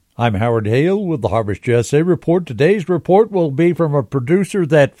I'm Howard Hale with the Harvest USA Report. Today's report will be from a producer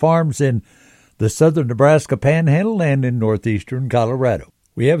that farms in the southern Nebraska Panhandle and in northeastern Colorado.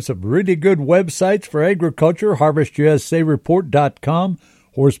 We have some really good websites for agriculture, harvestusareport.com,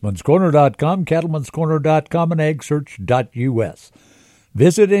 horsemanscorner.com, cattlemanscorner.com, and agsearch.us.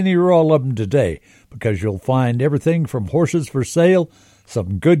 Visit any or all of them today because you'll find everything from horses for sale,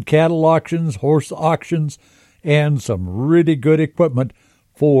 some good cattle auctions, horse auctions, and some really good equipment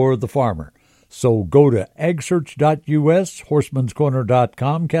for the farmer. So go to agsearch.us,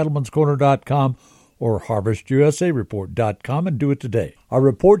 horsemanscorner.com, cattlemanscorner.com, or harvestusareport.com and do it today. Our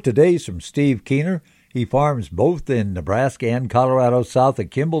report today is from Steve Keener. He farms both in Nebraska and Colorado, south of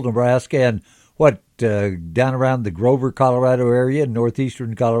Kimball, Nebraska, and down around the Grover, Colorado area in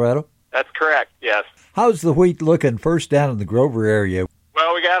northeastern Colorado? That's correct, yes. How's the wheat looking first down in the Grover area?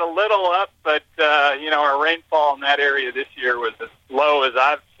 Well, we got a little up, but, our rainfall in that area this year was as low as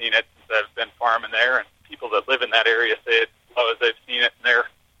I've seen it since I've been farming there, and people that live in that area say it's as low as they've seen it in their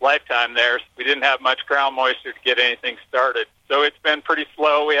lifetime there. We didn't have much ground moisture to get anything started, so it's been pretty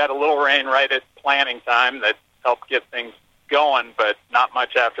slow. We had a little rain right at planting time that helped get things going, but not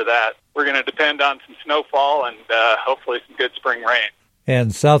much after that. We're going to depend on some snowfall and hopefully some good spring rain.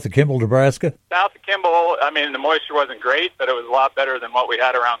 And south of Kimball, Nebraska? South of Kimball, the moisture wasn't great, but it was a lot better than what we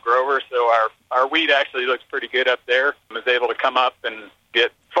had around Grover, so our wheat actually looks pretty good up there. I was able to come up and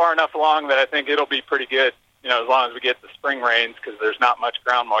get far enough along that I think it'll be pretty good, as long as we get the spring rains, because there's not much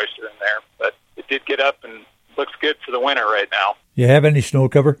ground moisture in there. But it did get up and looks good for the winter right now. You have any snow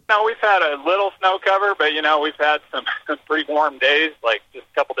cover? No, we've had a little snow cover, but, we've had some pretty warm days, like just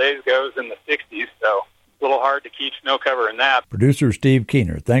a couple days ago it was in the 60s, so a little hard to keep snow cover in that. Producer Steve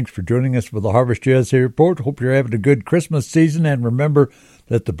Keener, thanks for joining us for the Harvest USA Report. Hope you're having a good Christmas season, and remember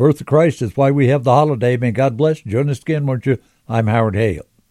that the birth of Christ is why we have the holiday. May God bless. Join us again, won't you? I'm Howard Hale.